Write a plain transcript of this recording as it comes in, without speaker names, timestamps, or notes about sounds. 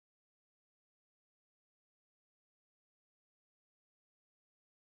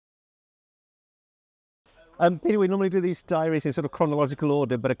Peter, we normally do these diaries in sort of chronological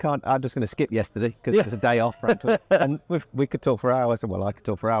order, but I'm just going to skip yesterday because it was a day off, frankly. And we could talk for hours. Well, I could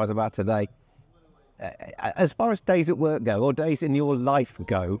talk for hours about today. As far as days at work go, or days in your life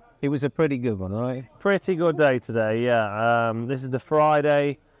go, it was a pretty good one, right? Pretty good day today, yeah. This is the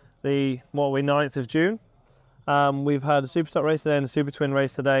Friday, the 9th of June. We've had a Superstock race today and a Supertwin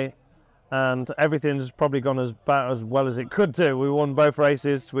race today, and everything's probably gone about as well as it could do. We won both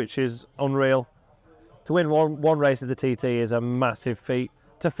races, which is unreal. To win one race at the TT is a massive feat.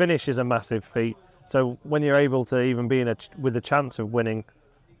 To finish is a massive feat. So when you're able to even be with a chance of winning,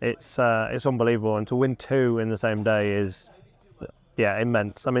 it's unbelievable. And to win 2 in the same day is, yeah,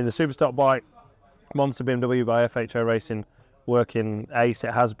 immense. I mean, the Superstock bike, Monster BMW by FHO Racing, working ace.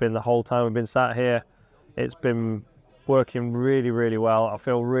 It has been the whole time we've been sat here. It's been working really, really well. I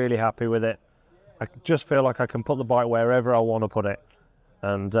feel really happy with it. I just feel like I can put the bike wherever I want to put it.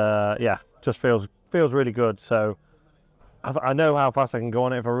 And yeah, just feels really good. So I know how fast I can go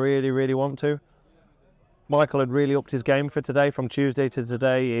on it if I really, really want to. Michael had really upped his game for today. From Tuesday to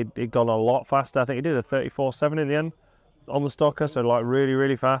today, he'd gone a lot faster. I think he did a 34.7 in the end on the stocker, so like really,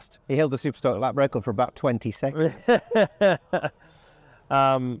 really fast. He held the Superstock lap record for about 20 seconds.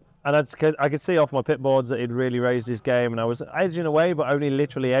 And I could see off my pit boards that he'd really raised his game, and I was edging away, but only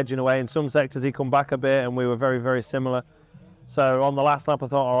literally edging away. In some sectors he'd come back a bit, and we were very, very similar. So on the last lap I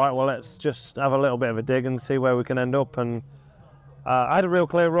thought, all right, well, let's just have a little bit of a dig and see where we can end up. And I had a real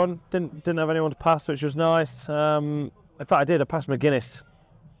clear run, didn't have anyone to pass, which was nice. In fact, I passed McGuinness.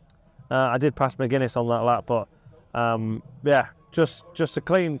 I did pass McGuinness on that lap, but yeah, just a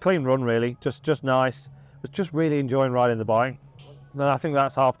clean run really, just nice. Was just really enjoying riding the bike. And I think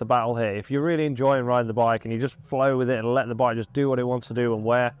that's half the battle here. If you're really enjoying riding the bike and you just flow with it and let the bike just do what it wants to do and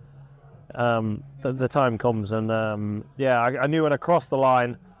where, the time comes. And yeah, I knew when I crossed the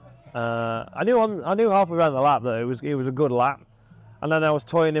line, I knew halfway around the lap that it was a good lap. And then I was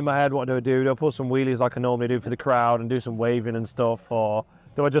toying in my head, what do I do? Do I pull some wheelies like I normally do for the crowd and do some waving and stuff, or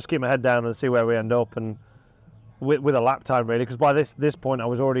do I just keep my head down and see where we end up? And with a lap time really, because by this point I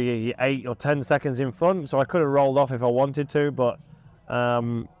was already 8 or 10 seconds in front, so I could have rolled off if I wanted to. But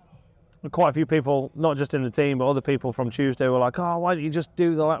quite a few people, not just in the team, but other people from Tuesday were like, oh, why don't you just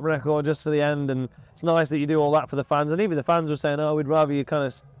do the lap record just for the end? And it's nice that you do all that for the fans. And even the fans were saying, oh, we'd rather you kind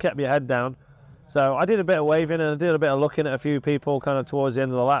of kept your head down. So I did a bit of waving and I did a bit of looking at a few people kind of towards the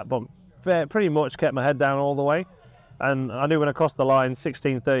end of the lap, but pretty much kept my head down all the way. And I knew when I crossed the line,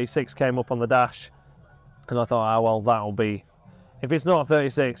 16:36 came up on the dash. And I thought, oh, well, that'll be, if it's not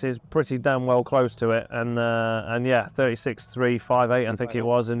 36, it's pretty damn well close to it. And yeah, 36.358, I think it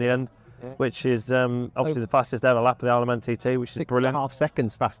was in the end, which is obviously the fastest ever lap of the Isle of Man TT, which is brilliant. 6.5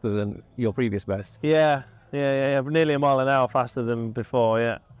 seconds faster than your previous best. Yeah, nearly a mile an hour faster than before,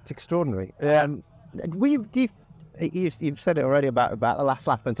 yeah. It's extraordinary. Yeah. You've said it already about the last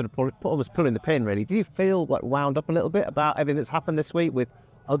lap and sort of almost pulling the pin, really. Do you feel like wound up a little bit about everything that's happened this week with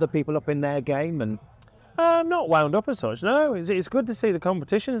other people up in their game? And not wound up as such, no. It's good to see the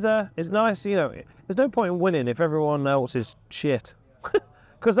competition's there. It's nice, you know. There's no point in winning if everyone else is shit,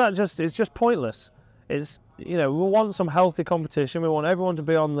 because it's just pointless. It's, you know, we want some healthy competition. We want everyone to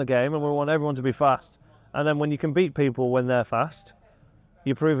be on the game, and we want everyone to be fast. And then when you can beat people when they're fast,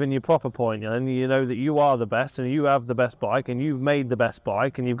 you're proving your proper point, and you know that you are the best, and you have the best bike, and you've made the best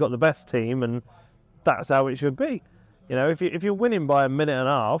bike, and you've got the best team, and that's how it should be. You know, if you're winning by a minute and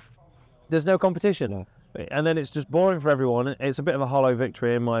a half, there's no competition. No. And then it's just boring for everyone. It's a bit of a hollow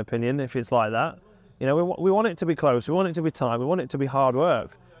victory, in my opinion, if it's like that. You know, we want it to be close. We want it to be tight. We want it to be hard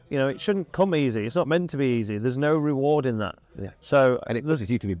work. You know, it shouldn't come easy. It's not meant to be easy. There's no reward in that. Yeah. So, and it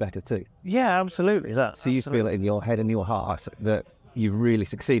pushes you to be better too. Yeah, absolutely. So you feel it in your head and your heart that you've really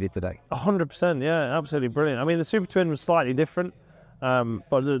succeeded today. 100%. Yeah, absolutely brilliant. I mean, the Supertwin was slightly different, but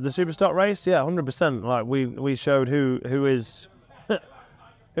the Superstock race, yeah, 100%. Like we showed who is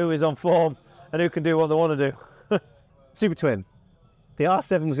who is on form and who can do what they want to do. Supertwin. The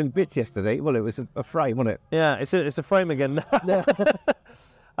R7 was in bits yesterday. Well, it was a frame, wasn't it? Yeah, it's a frame again. Yeah,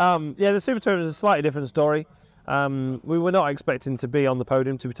 the Supertwin was a slightly different story. We were not expecting to be on the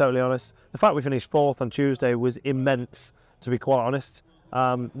podium, to be totally honest. The fact we finished 4th on Tuesday was immense, to be quite honest.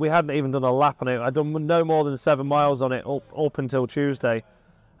 We hadn't even done a lap on it. I'd done no more than 7 miles on it up until Tuesday.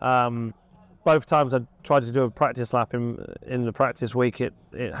 Both times I tried to do a practice lap in the practice week, it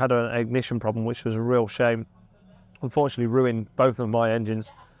had an ignition problem, which was a real shame. Unfortunately ruined both of my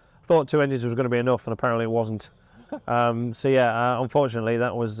engines. I thought 2 engines was going to be enough, and apparently it wasn't. So yeah, unfortunately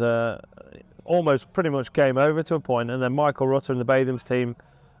that was almost pretty much game over to a point. And then Michael Rutter and the Bathams team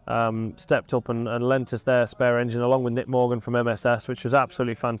stepped up and lent us their spare engine along with Nick Morgan from MSS, which was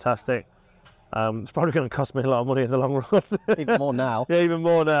absolutely fantastic. It's probably going to cost me a lot of money in the long run. Even more now. Yeah, even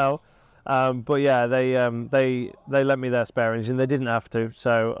more now. But yeah, they lent me their spare engine. They didn't have to,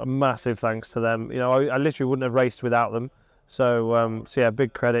 so a massive thanks to them. You know, I literally wouldn't have raced without them. So yeah,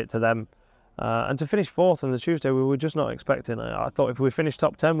 big credit to them. And to finish 4th on the Tuesday, we were just not expecting it. I thought if we finished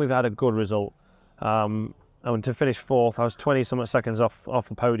top 10, we've had a good result. And to finish 4th, I was 20-something seconds off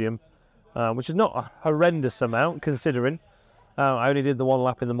the podium, which is not a horrendous amount considering. I only did the 1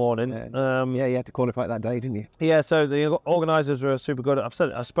 lap in the morning. Yeah, you had to qualify that day, didn't you? Yeah, so the organisers were super good.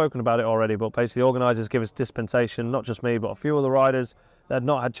 I've spoken about it already, but basically the organisers give us dispensation, not just me, but a few of the riders that had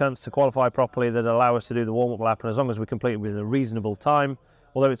not had chance to qualify properly, that allow us to do the warm-up lap, and as long as we complete it within a reasonable time,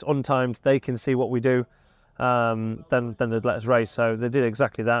 although it's untimed, they can see what we do, then they'd let us race. So they did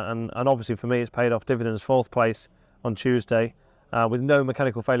exactly that, and obviously for me it's paid off dividends. 4th place on Tuesday, with no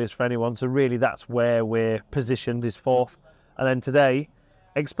mechanical failures for anyone, so really that's where we're positioned, is 4th. And then today,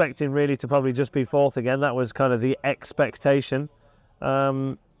 expecting really to probably just be 4th again. That was kind of the expectation.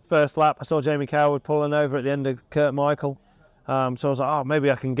 First lap, I saw Jamie Coward pulling over at the end of Kurt Michael. So I was like, oh,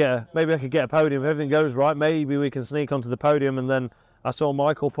 maybe I can get a podium. If everything goes right, maybe we can sneak onto the podium. And then I saw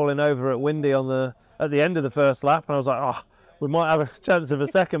Michael pulling over at Windy at the end of the first lap, and I was like, oh, we might have a chance of a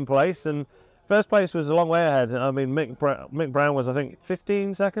 2nd place. And first place was a long way ahead. I mean, Mick Brown was, I think,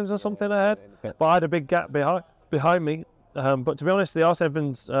 15 seconds or something ahead, but I had a big gap behind me. But to be honest, the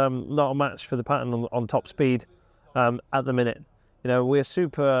R7's not a match for the pattern on top speed at the minute. You know, we're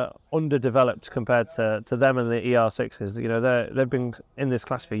super underdeveloped compared to them and the ER6s. You know, they've been in this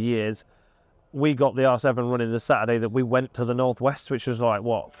class for years. We got the R7 running the Saturday that we went to the Northwest, which was like,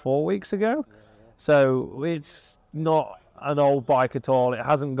 what, 4 weeks ago? So it's not an old bike at all. It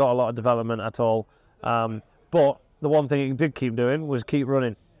hasn't got a lot of development at all. But the one thing it did keep doing was keep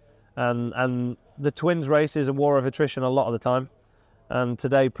running. And the twins race is a war of attrition a lot of the time, and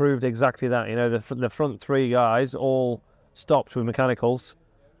today proved exactly that. You know, the front 3 guys all stopped with mechanicals,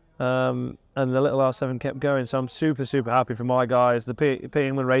 and the little R7 kept going. So I'm super happy for my guys, the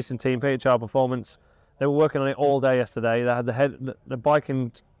Hickman racing team, PHR Performance. They were working on it all day yesterday. They had the bike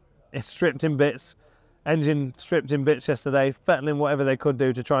stripped in bits, engine stripped in bits yesterday, fettling whatever they could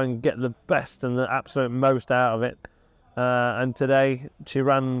do to try and get the best and the absolute most out of it. And today she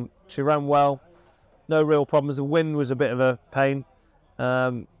ran well, no real problems. The wind was a bit of a pain,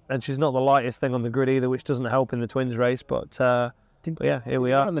 and she's not the lightest thing on the grid either, which doesn't help in the twins race. But yeah, here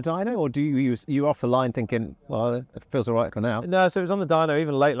we are on the dyno, or do you off the line thinking, well, it feels all right for now? No, so it was on the dyno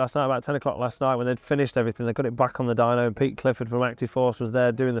even late last night, about 10 o'clock last night, when they'd finished everything. They got it back on the dyno, and Pete Clifford from Active Force was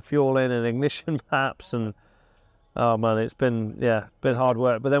there doing the fueling and ignition maps, and oh man, it's been hard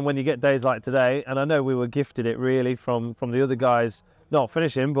work. But then when you get days like today, and I know we were gifted it really from the other guys, not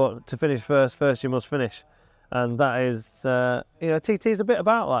finishing, but to finish first you must finish. And that is, you know, TT is a bit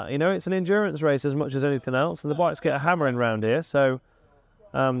about that. You know, it's an endurance race as much as anything else, and the bikes get a hammering round here. So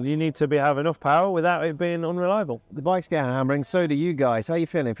you need to have enough power without it being unreliable. The bikes get hammering, so do you guys. How are you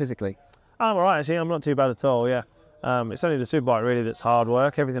feeling physically? I'm all right, actually. I'm not too bad at all, yeah. It's only the Superbike really that's hard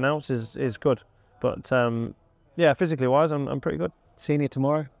work. Everything else is good. But yeah, physically wise, I'm pretty good. Seeing you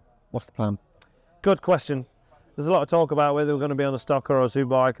tomorrow? What's the plan? Good question. There's a lot of talk about whether we're going to be on a stocker or a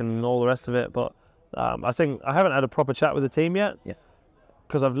Superbike and all the rest of it, but I think I haven't had a proper chat with the team yet. Yeah.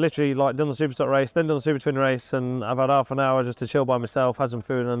 Because I've literally done the Superstock race, then done the Supertwin race, and I've had half an hour just to chill by myself, had some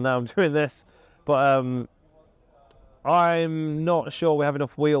food, and now I'm doing this. But I'm not sure we have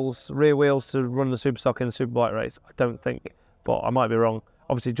enough rear wheels to run the Superstock and the Superbike race. I don't think, but I might be wrong.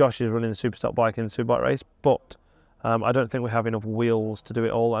 Obviously, Josh is running the Superstock bike in the Superbike race, but I don't think we have enough wheels to do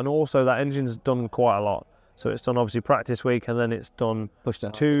it all. And also, that engine's done quite a lot. So it's done obviously practice week, and then it's done 2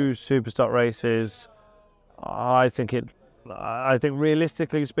 Superstock races. I think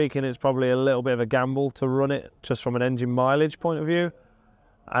realistically speaking, it's probably a little bit of a gamble to run it just from an engine mileage point of view.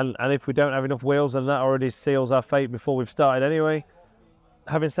 And if we don't have enough wheels, then that already seals our fate before we've started anyway.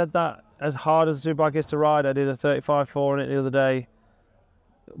 Having said that, as hard as the Superbike is to ride, I did a 35.4 on it the other day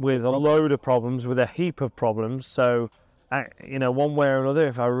with a load of problems, with a heap of problems. So, you know, one way or another,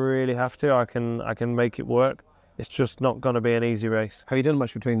 if I really have to, I can make it work. It's just not going to be an easy race. Have you done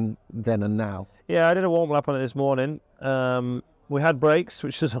much between then and now? Yeah, I did a warm lap on it this morning. We had brakes,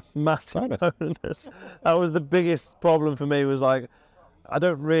 which is a massive bonus. That was the biggest problem for me, was like, I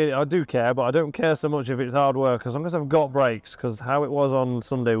do care, but I don't care so much if it's hard work, as long as I've got brakes, because how it was on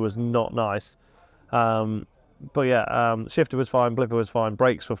Sunday was not nice. But yeah, shifter was fine, blipper was fine,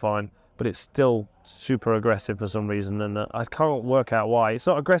 brakes were fine, but it's still super aggressive for some reason, and I can't work out why. It's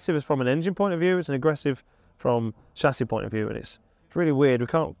not aggressive from an engine point of view, it's an aggressive from chassis point of view, and it's really weird. We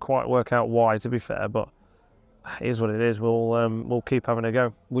can't quite work out why, to be fair, but it is what it is. We'll keep having a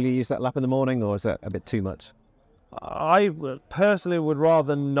go. Will you use that lap in the morning, or is that a bit too much? I personally would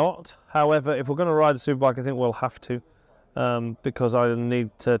rather not. However, if we're going to ride a superbike, I think we'll have to, because I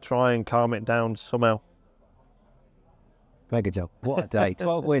need to try and calm it down somehow. Very good job. What a day.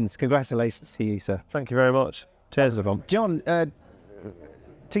 12 wins. Congratulations to you, sir. Thank you very much. Cheers. John,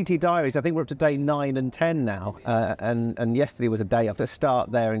 TT Diaries, I think we're up to day 9 and 10 now, and yesterday was a day after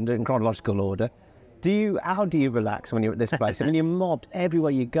start there in chronological order. How do you relax when you're at this place? I mean, you're mobbed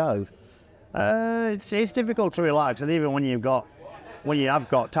everywhere you go. It's difficult to relax, and even when you have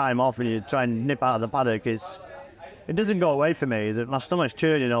got time off and you try and nip out of the paddock, it doesn't go away for me. My stomach's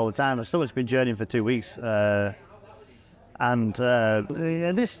churning all the time. My stomach's been churning for 2 weeks, and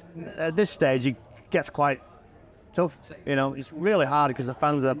at this stage it gets quite tough. You know, it's really hard because the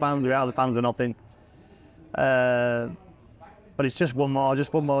fans are nothing. But it's just one more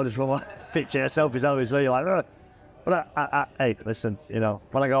picture, selfies, obviously. You're like, ugh. But hey, listen, you know,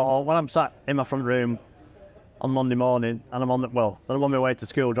 when I go home, when I'm sat in my front room on Monday morning and I'm on my way to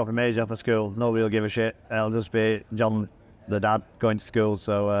school, dropping Maisie off at school, nobody will give a shit. It'll just be John, the dad, going to school.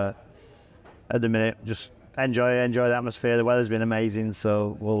 So at the minute, just enjoy the atmosphere. The weather's been amazing,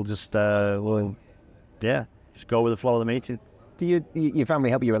 so we'll just just go with the flow of the meeting. Do your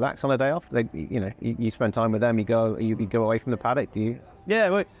family help you relax on a day off? You spend time with them. You go away from the paddock. Do you?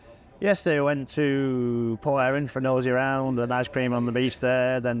 Yeah. Yesterday we went to Port Erin for a nosy around, an ice cream on the beach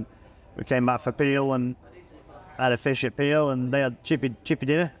there. Then we came back for Peel and had a fish at Peel, and they had chippy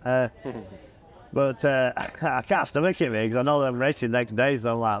dinner. But I can't stomach it, because I know they're racing the next day,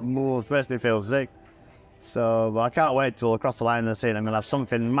 so I'm like, it makes me feel sick. So, but I can't wait till across the line and see. I'm going to have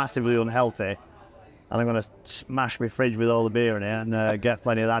something massively unhealthy, and I'm going to smash my fridge with all the beer in it and get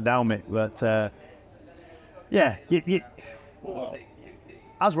plenty of that down me. But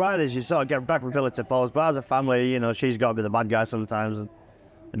as riders, you sort of get back from pillar to post, but as a family, you know, she's got to be the bad guy sometimes and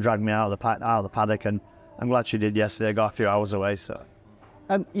drag me out of the paddock, and I'm glad she did yesterday. I got a few hours away. So,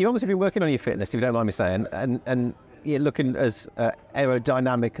 you've obviously been working on your fitness, if you don't mind me saying, and you're looking as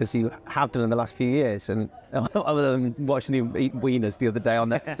aerodynamic as you have done in the last few years. And other than watching you eat wieners the other day on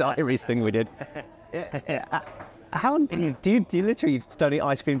that Diaries thing we did, how do you literally don't eat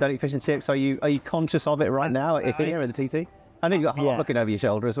ice cream, don't eat fish and chips? Are you conscious of it right now? If you're in the TT. I know you've got Hart looking over your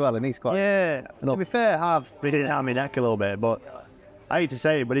shoulder as well, and he's quite... Yeah, to be fair, I have breathing down my neck a little bit, but I hate to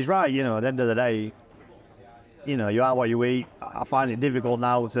say it, but he's right, you know, at the end of the day, you know, you are what you eat. I find it difficult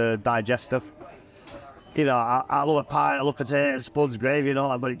now to digest stuff. You know, I love a pie, I love potatoes, spuds, gravy and all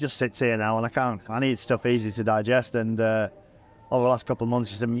that, but it just sits here now, and I can't. I need stuff easy to digest, and over the last couple of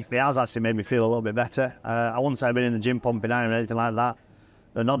months, it has actually made me feel a little bit better. I wouldn't say I've been in the gym pumping iron or anything like that,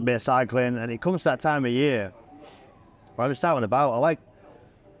 but not a bit of cycling, and it comes to that time of year where I'm just out and about. I like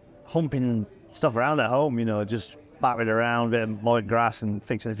humping stuff around at home, you know, just battering around, a bit of mowing grass and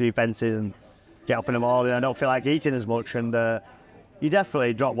fixing a few fences, and get up in the morning. I don't feel like eating as much, and you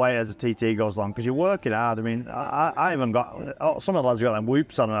definitely drop weight as the TT goes along because you're working hard. I mean, I even got, some of the lads got them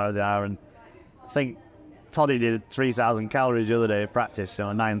whoops on out there, and I think Toddy did 3,000 calories the other day at practice,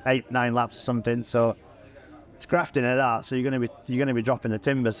 so 9 laps or something. So it's grafting at that. So you're going to be dropping the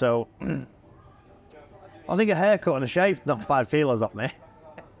timber. So I think a haircut and a shave knocked 5 kilos off me.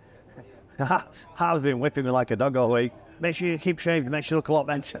 I've been whipping me like a dog all week. Make sure you keep shaved, it makes you look a lot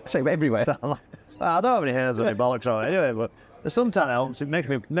better. Shave everywhere. So I don't have any hairs on my bollocks or anyway, but the suntan helps. It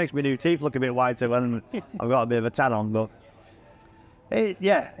makes my new teeth look a bit whiter when I've got a bit of a tan on. But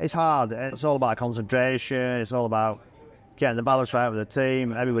it's hard. It's all about concentration. It's all about getting the balance right with the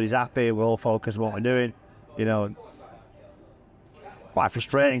team. Everybody's happy. We're all focused on what we're doing. You know, quite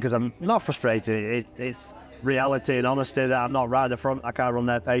frustrating because I'm not frustrated. It's reality and honesty that I'm not right at the front. I can't run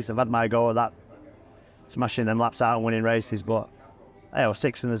their pace. I've had my go at that, smashing them laps out and winning races. But I was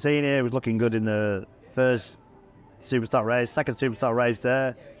 6th in the senior. Was looking good in the first Superstock race, second Superstock race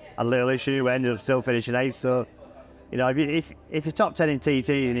there. Had a little issue. We ended up still finishing 8th. So, you know, if you're top 10 in TT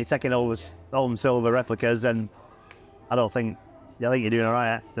and you're taking home silver replicas, then I think you're doing all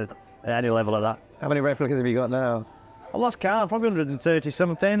right at any level of that. How many replicas have you got now? I lost count, probably 130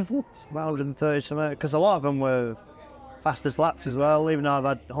 something. It's about 130 something, because a lot of them were fastest laps as well. Even though I've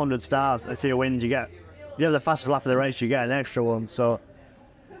had 100 stars, a few wins, you have the fastest lap of the race, you get an extra one. So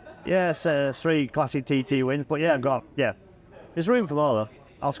yeah, it's 3 classic TT wins. But yeah, there's room for more though.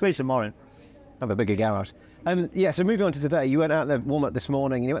 I'll squeeze some more in. Have a bigger garage. So moving on to today, you went out there warm up this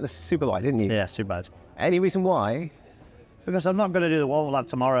morning and you went the Superbike, didn't you? Yeah, Superbike. Any reason why? Because I'm not going to do the warm lap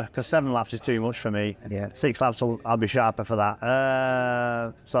tomorrow, because 7 laps is too much for me. Yeah. 6 laps, I'll be sharper for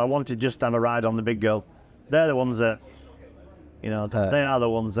that. So I wanted just to have a ride on the big girl. They're the ones that, you know, they are the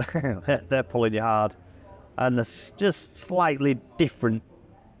ones that they're pulling you hard. and it's just slightly different,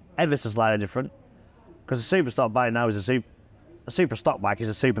 ever so slightly different. Because a super stock bike now is a super stock bike is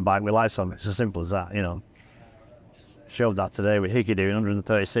a super bike with lights on. It's as simple as that, you know. Showed that today with Hicky doing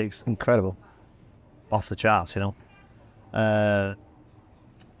 136. Incredible. Off the charts, you know.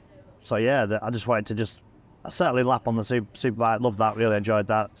 So yeah, I just wanted to I certainly lap on the super bike. Loved that, really enjoyed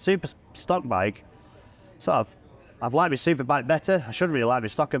that. Super stock bike, sort of, I've liked my super bike better. I should really like my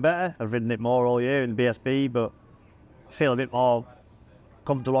stocker better. I've ridden it more all year in BSB, but I feel a bit more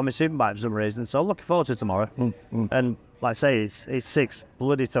comfortable on my super bike for some reason. So I'm looking forward to tomorrow. And like I say, it's 6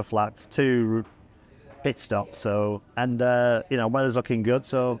 bloody tough laps, 2 pit stops. So, and you know, weather's looking good.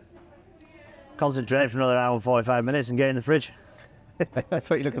 So concentrate for another hour and 45 minutes and get in the fridge.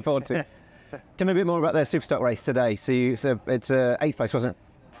 That's what you're looking forward to. Tell me a bit more about the Superstock race today. So it's 8th place, wasn't it,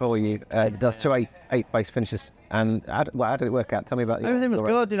 for you? There's 2 8th place finishes. And how did it work out? Tell me about everything was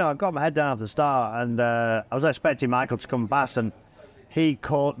good. You know, I got my head down after the start, and I was expecting Michael to come past, and he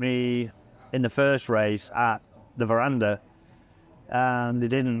caught me in the first race at the veranda, and he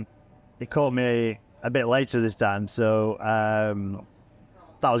didn't. He caught me a bit later this time, so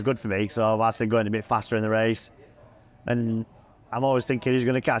that was good for me. So I'm actually going a bit faster in the race, and I'm always thinking he's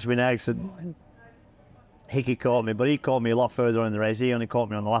going to catch me next. And Hicky caught me, but he caught me a lot further on in the race. He only caught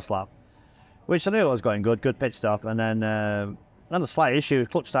me on the last lap, which I knew was going good pit stop. And then another slight issue, the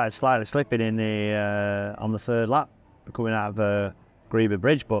clutch started slightly slipping in the on the 3rd lap, coming out of Greba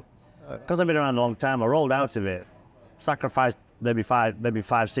Bridge. But because I've been around a long time, I rolled out of it, sacrificed maybe 5,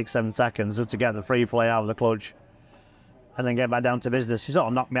 6, 7 seconds just to get the free play out of the clutch, and then get back down to business. She sort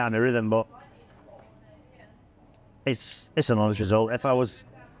of knocked me out of my rhythm, but it's an honest result. If I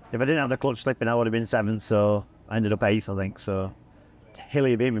didn't have the clutch slipping, I would have been 7th. So I ended up 8th, I think. So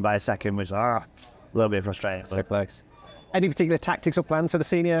Hilly beat me by a second, which a little bit frustrating. So close. Any particular tactics or plans for the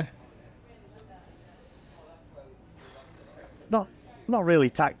senior? Not really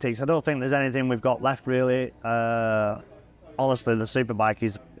tactics. I don't think there's anything we've got left really. Honestly, the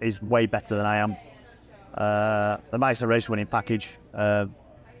Superbike is way better than I am. The bike's a race-winning package. So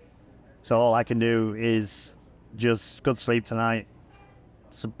all I can do is just good sleep tonight.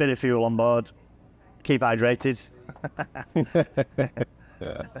 It's a bit of fuel on board. Keep hydrated.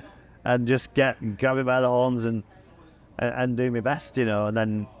 And just grab it by the horns and do my best, you know. And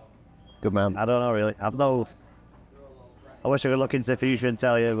then, good man. I don't know really. I wish I could look into the future and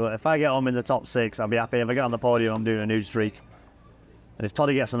tell you, but if I get home in the top 6, I'll be happy. If I get on the podium, I'm doing a new streak. And if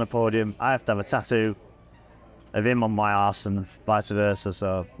Toddy gets on the podium, I have to have a tattoo of him on my arse and vice versa.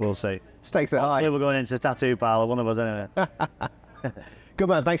 So we'll see. Stakes are high. We're going into the tattoo parlour, one of us anyway. Good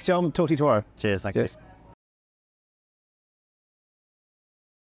man. Thanks, John. Talk to you tomorrow. Cheers. Thank you.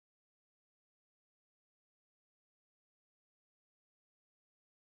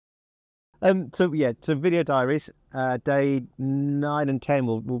 So video diaries. Day 9 and 10.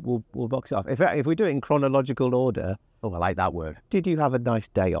 We'll box it off. If we do it in chronological order. Oh, I like that word. Did you have a nice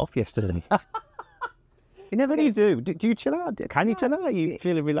day off yesterday? You never do. Do you chill out? Can you chill out? Are you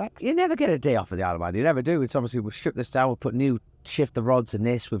feeling relaxed? You never get a day off of the Isle of Man. You never do. It's obviously we'll strip this down. We'll put new shift the rods in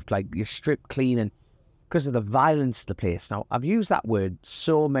this. We've you strip clean, and because of the violence of the place. Now I've used that word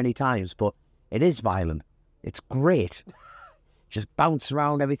so many times, but it is violent. It's great. Just bounce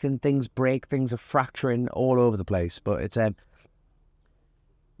around, everything, things break, things are fracturing all over the place. But it's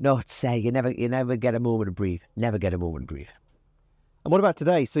no, it's you never get a moment to breathe. Never get a moment to breathe. And what about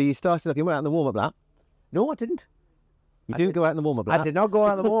today? So you started up. You went out in the warm-up lap. No, I didn't. You didn't go out in the warm-up lap. I did not go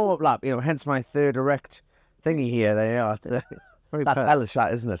out in the warm-up lap. You know, hence my 3rd erect thingy here. There you are. That's hellish,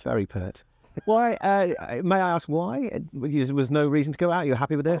 that, isn't it? Very pert. Why? May I ask why? There was no reason to go out. You're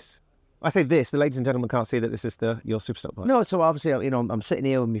happy with this? I say this. The ladies and gentlemen can't see that this is your Superstock bike. No, so obviously, you know, I'm sitting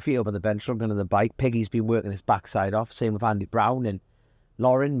here with my feet up on the bench, looking at the bike. Piggy's been working his backside off. Same with Andy Brown and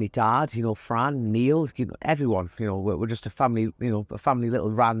Lauren, my dad. You know, Fran, Neil, you know, everyone. You know, we're just a family. You know, a family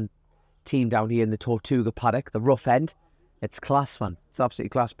little ran team down here in the Tortuga paddock, the rough end. It's class, man. It's absolutely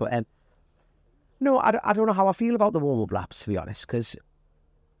class. But no, I don't know how I feel about the warm-up laps, to be honest, because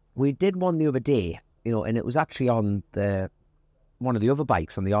we did one the other day, you know, and it was actually on one of the other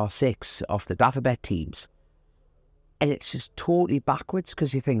bikes on the R6 off the Dafabet teams, and it's just totally backwards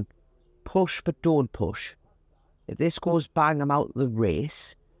because you think push but don't push. If this goes bang, I'm out of the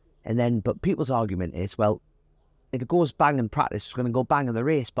race, but people's argument is, well, if it goes bang in practice, it's going to go bang in the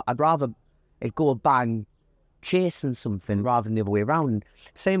race, but I'd rather it go bang chasing something rather than the other way around.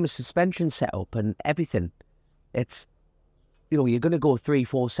 Same with suspension setup and everything. It's, you know, you're going to go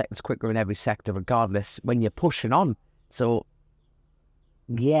 3-4 seconds quicker in every sector regardless when you're pushing on. So,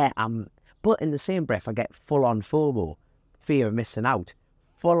 yeah, but in the same breath, I get full-on FOMO, fear of missing out.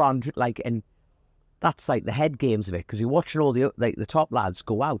 Full-on, and that's like the head games of it, because you're watching all the top lads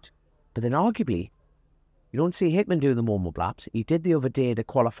go out, but then arguably you don't see Hickman do the warm-up laps. He did the other day to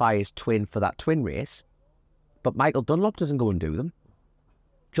qualify his twin for that twin race, but Michael Dunlop doesn't go and do them.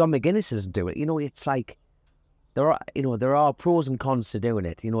 John McGuinness doesn't do it. You know, it's like there are pros and cons to doing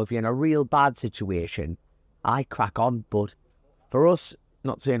it. You know, if you're in a real bad situation, I crack on. But for us,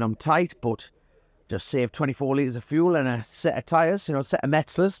 not saying I'm tight, but just save 24 litres of fuel and a set of tyres, you know, a set of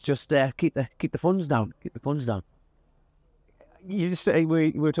Metzlers. Just keep the funds down. Keep the funds down. You just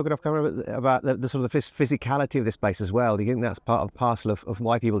we were talking off camera about the sort of the physicality of this place as well. Do you think that's part and parcel of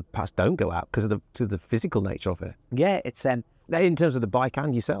why people perhaps don't go out, because of the physical nature of it? Yeah, it's in terms of the bike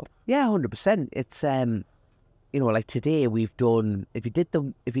and yourself. Yeah, 100%. It's you know, like today we've done, if you did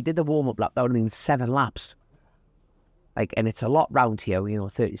the warm-up lap, that would have been 7 laps. Like, and it's a lot round here, you know,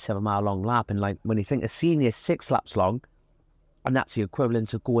 37-mile long lap. And like, when you think a senior is 6 laps long, and that's the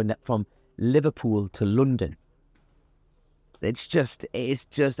equivalent of going from Liverpool to London. It's just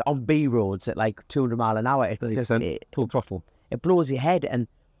on B roads at like 200 mile an hour. It's just full throttle. It blows your head. And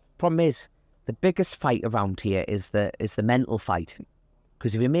problem is, the biggest fight around here is the mental fight.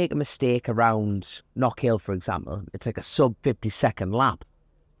 Because if you make a mistake around Knock Hill, for example, it's like a sub 50-second lap.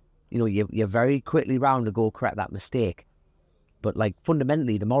 You know, you're very quickly round to go correct that mistake. But like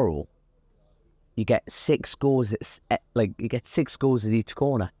fundamentally tomorrow, you get 6 goes at each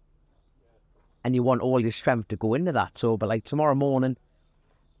corner. And you want all your strength to go into that. So, but like tomorrow morning,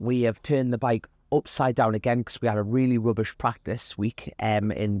 we have turned the bike upside down again because we had a really rubbish practice week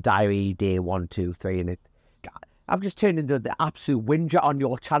in Diary day 1, 2, 3. And I've just turned into the absolute whinger on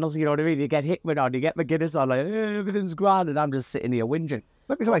your channels, you know what I mean? You get Hickman on, you get McGuinness on, like, everything's grand, and I'm just sitting here whinging.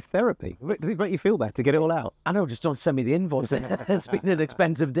 Maybe it's like therapy. Does it make you feel better to get it all out? I know, just don't send me the invoice. It's been an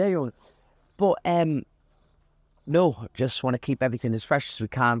expensive day. But, no, just want to keep everything as fresh as we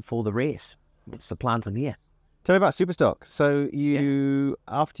can for the race. What's the plan from here? Tell me about Superstock. So you,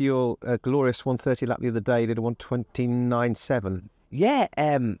 after your glorious 130 lap the other day, did a 129.7. Yeah,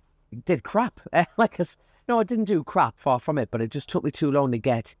 did crap. No, I didn't do crap, far from it, but it just took me too long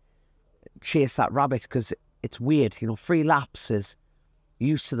to chase that rabbit, because it's weird. You know, 3 laps is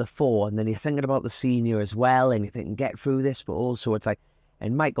used to the 4, and then you're thinking about the senior as well, and you're thinking, get through this, but also it's like,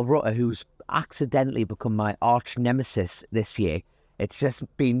 and Michael Rutter, who's accidentally become my arch nemesis this year, it's just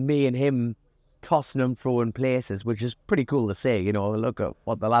been me and him tossing and throwing places, which is pretty cool to see. You know, look at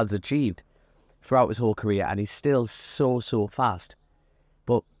what the lad's achieved throughout his whole career, and he's still so fast.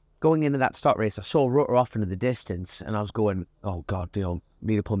 But going into that start race, I saw Rutter off into the distance, and I was going, oh God, you know,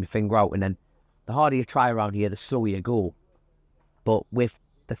 need to pull my finger out. And then the harder you try around here, the slower you go. But with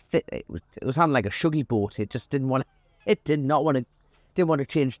it was kind of like a shuggy boat. It just didn't want to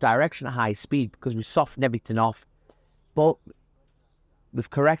change direction at high speed, because we softened everything off. But we've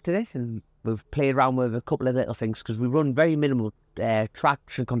corrected it, and we've played around with a couple of little things, because we run very minimal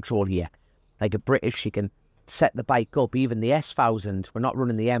traction control here. Like a British, you can set the bike up. Even the S1000, we're not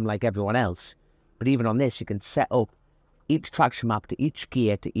running the M like everyone else, but even on this, you can set up each traction map to each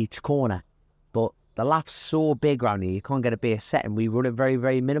gear to each corner. But the lap's so big around here, you can't get a base set, and we run it very,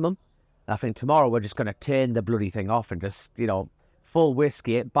 very minimum. And I think tomorrow we're just going to turn the bloody thing off and just, you know, full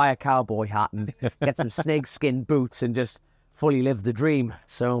whiskey, buy a cowboy hat and get some snakeskin boots and just fully live the dream.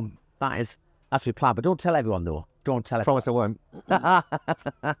 So that's my plan. But don't tell everyone, though. Don't tell everyone. Promise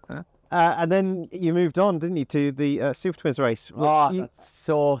I won't. And then you moved on, didn't you, to the Supertwins race? That's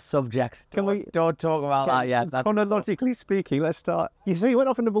so subject. Don't talk about that yet. Chronologically speaking, let's start. So you went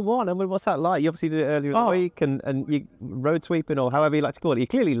off at number 1. I mean, what's that like? You obviously did it earlier in the week, and you road sweeping, or however you like to call it. You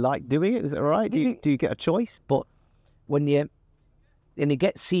clearly like doing it. Is it all right? Do you get a choice? But when you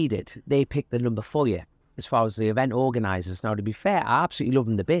get seeded, they pick the number for you. As far as the event organisers. Now, to be fair, I absolutely love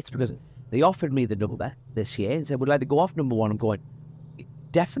them to bits, because they offered me the number this year and said, would like to go off number 1. I'm going,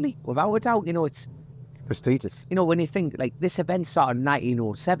 definitely, without a doubt. You know, it's prestigious. You know, when you think, like, this event started in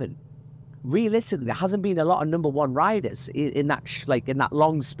 1907, realistically, there hasn't been a lot of number 1 riders in that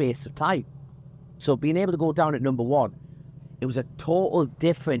long space of time. So being able to go down at number 1, it was a total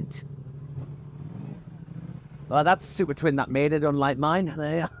different. Well, that's Supertwin that made it, unlike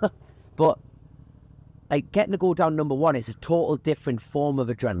mine. But like, getting to go down number 1 is a total different form of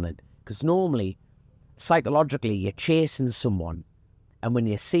adrenaline, because normally, psychologically, you're chasing someone, and when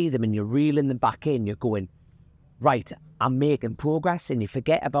you see them and you're reeling them back in, you're going, right, I'm making progress, and you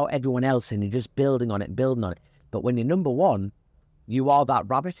forget about everyone else, and you're just building on it. But when you're number 1, you are that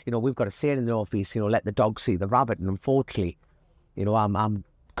rabbit. You know, we've got a saying in the Northeast, you know, let the dog see the rabbit, and unfortunately, you know, I'm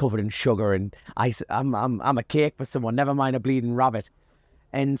covered in sugar and ice. I'm a cake for someone, never mind a bleeding rabbit.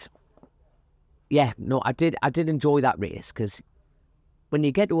 And yeah, no, I did enjoy that race, because when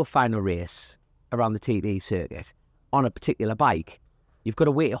you get to a final race, around the TT circuit on a particular bike, you've got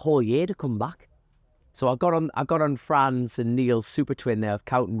to wait a whole year to come back. So I got on Fran's and Neil's Supertwin there of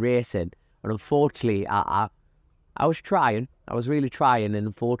Counting Racing, and unfortunately, I was trying. I was really trying, and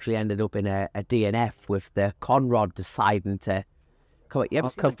unfortunately ended up in a DNF with the conrod deciding to come.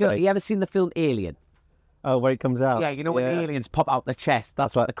 You ever seen the film Alien? Oh, where it comes out. Yeah, you know when aliens pop out the chest.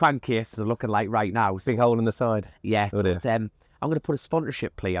 That's what the crankcases are looking like right now. Big hole in the side. Yeah. Oh, dear. I'm going to put a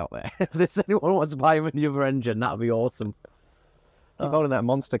sponsorship plea out there. If there's anyone who wants to buy a maneuver engine, that would be awesome. Keep holding that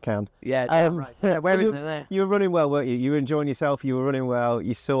monster can. Yeah, right. Where is it there? You were running well, weren't you? You were enjoying yourself. You were running well.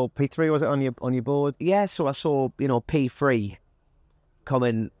 You saw P3, was it, on your board? Yeah, so I saw, P3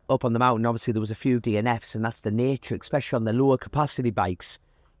 coming up on the mountain. Obviously, there was a few DNFs, and that's the nature, especially on the lower capacity bikes.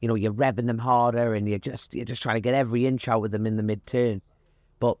 You're revving them harder, and you're just trying to get every inch out of them in the mid-turn.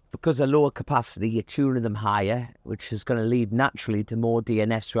 But because of lower capacity, you're tuning them higher, which is going to lead naturally to more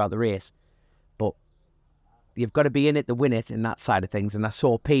DNFs throughout the race. But you've got to be in it to win it in that side of things. And I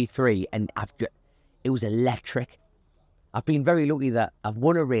saw P3, and it was electric. I've been very lucky that I've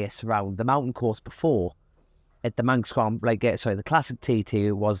won a race around the mountain course before at the Manx the classic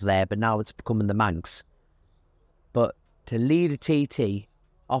TT was there, but now it's becoming the Manx. But to lead a TT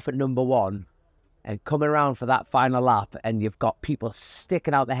off at number 1 and coming around for that final lap, and you've got people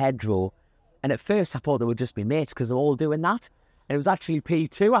sticking out the hedgerow, and at first I thought they would just be mates because they're all doing that, and it was actually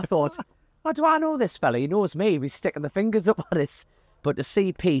P2. I thought, how do I know this fella? He knows me. He's sticking the fingers up on us. But to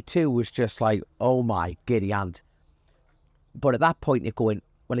see P2 was just like, oh my giddy hand. But at that point you're going,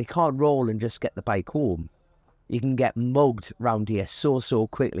 well, he can't roll and just get the bike home. You can get mugged round here so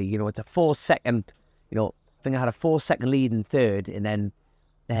quickly. It's a 4-second, I think I had a 4-second lead in third, and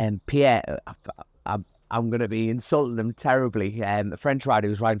then Pierre, I'm going to be insulting him terribly. The French rider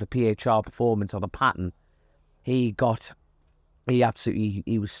who was riding for PHR Performance on a pattern, he was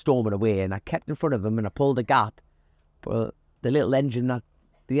storming away, and I kept in front of him and I pulled a gap, but the little engine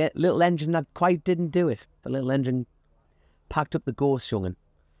that quite didn't do it. The little engine packed up the ghost, young'un.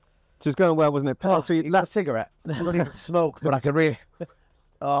 So it's going well, wasn't it? Oh, so you got a cigarette? I don't even smoke, but I could really.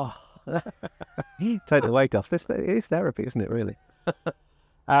 Oh, take the weight off. It is therapy, isn't it? Really.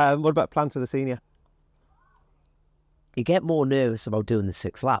 What about plans for the senior? You get more nervous about doing the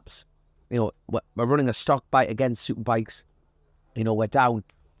 6 laps. We're running a stock bike against super bikes. We're down.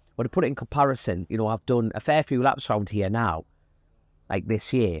 But to put it in comparison, I've done a fair few laps around here now, like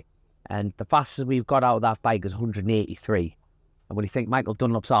this year, and the fastest we've got out of that bike is 183. And when you think Michael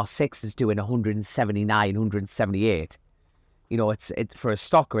Dunlop's R6 is doing 179, 178, it's for a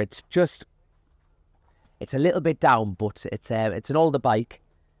stocker, it's a little bit down, but it's an older bike.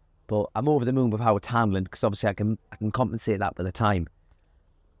 But I'm over the moon with how it's handling, because obviously I can compensate that with the time.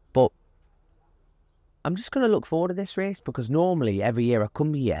 But I'm just going to look forward to this race, because normally every year I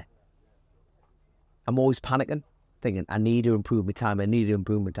come here, I'm always panicking, thinking I need to improve my time.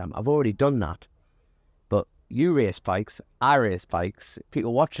 I've already done that. But you race bikes, I race bikes.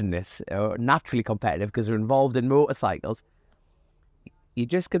 People watching this are naturally competitive because they're involved in motorcycles. You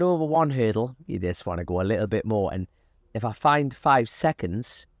just get over one hurdle, you just want to go a little bit more. And if I find 5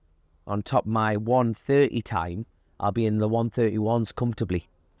 seconds on top of my 1:30 time, I'll be in the 1:31s comfortably.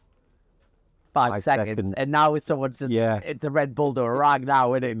 5 seconds. And now it's someone's it's a Red Bull or a rag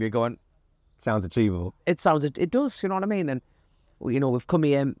now, isn't it? And you're going, sounds achievable. It does, you know what I mean? And, we've come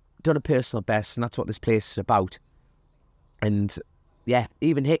here, done a personal best, and that's what this place is about. And, yeah,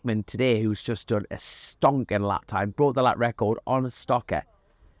 even Hickman today, who's just done a stonking lap time, broke the lap record on a stocker.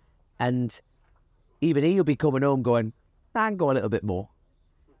 And even he'll be coming home going, I can go a little bit more.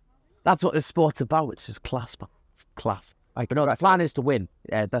 That's what this sport's about. It's just class, man. It's class. But no, the plan is to win.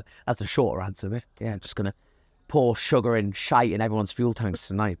 Yeah, that's a shorter answer, mate. Yeah, just going to pour sugar and shite in everyone's fuel tanks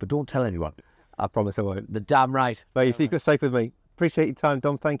tonight. But don't tell anyone. I promise I won't. The damn right. But your secret's safe with me. Appreciate your time,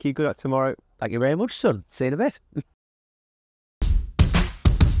 Dom. Thank you. Good luck tomorrow. Thank you very much, son. See you in a bit.